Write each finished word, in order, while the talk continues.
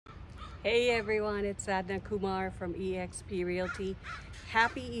Hey everyone, it's Sadhna Kumar from eXp Realty.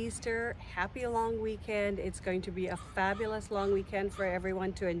 Happy Easter, happy long weekend. It's going to be a fabulous long weekend for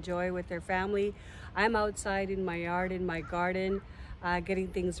everyone to enjoy with their family. I'm outside in my yard, in my garden, getting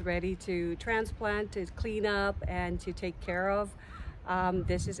things ready to transplant, to clean up, and to take care of.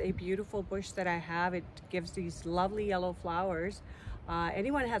 This is a beautiful bush that I have. It gives these lovely yellow flowers.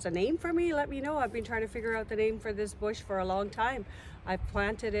 Anyone has a name for me, let me know. I've been trying to figure out the name for this bush for a long time. I've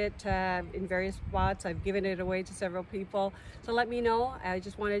planted it in various spots. I've given it away to several people. So let me know. I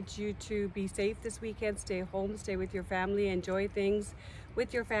just wanted you to be safe this weekend. Stay home, stay with your family, enjoy things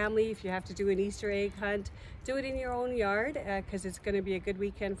with your family. If you have to do an Easter egg hunt, do it in your own yard because it's going to be a good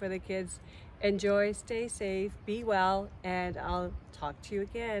weekend for the kids. Enjoy, stay safe, be well, and I'll talk to you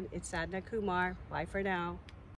again. It's Sadhna Kumar. Bye for now.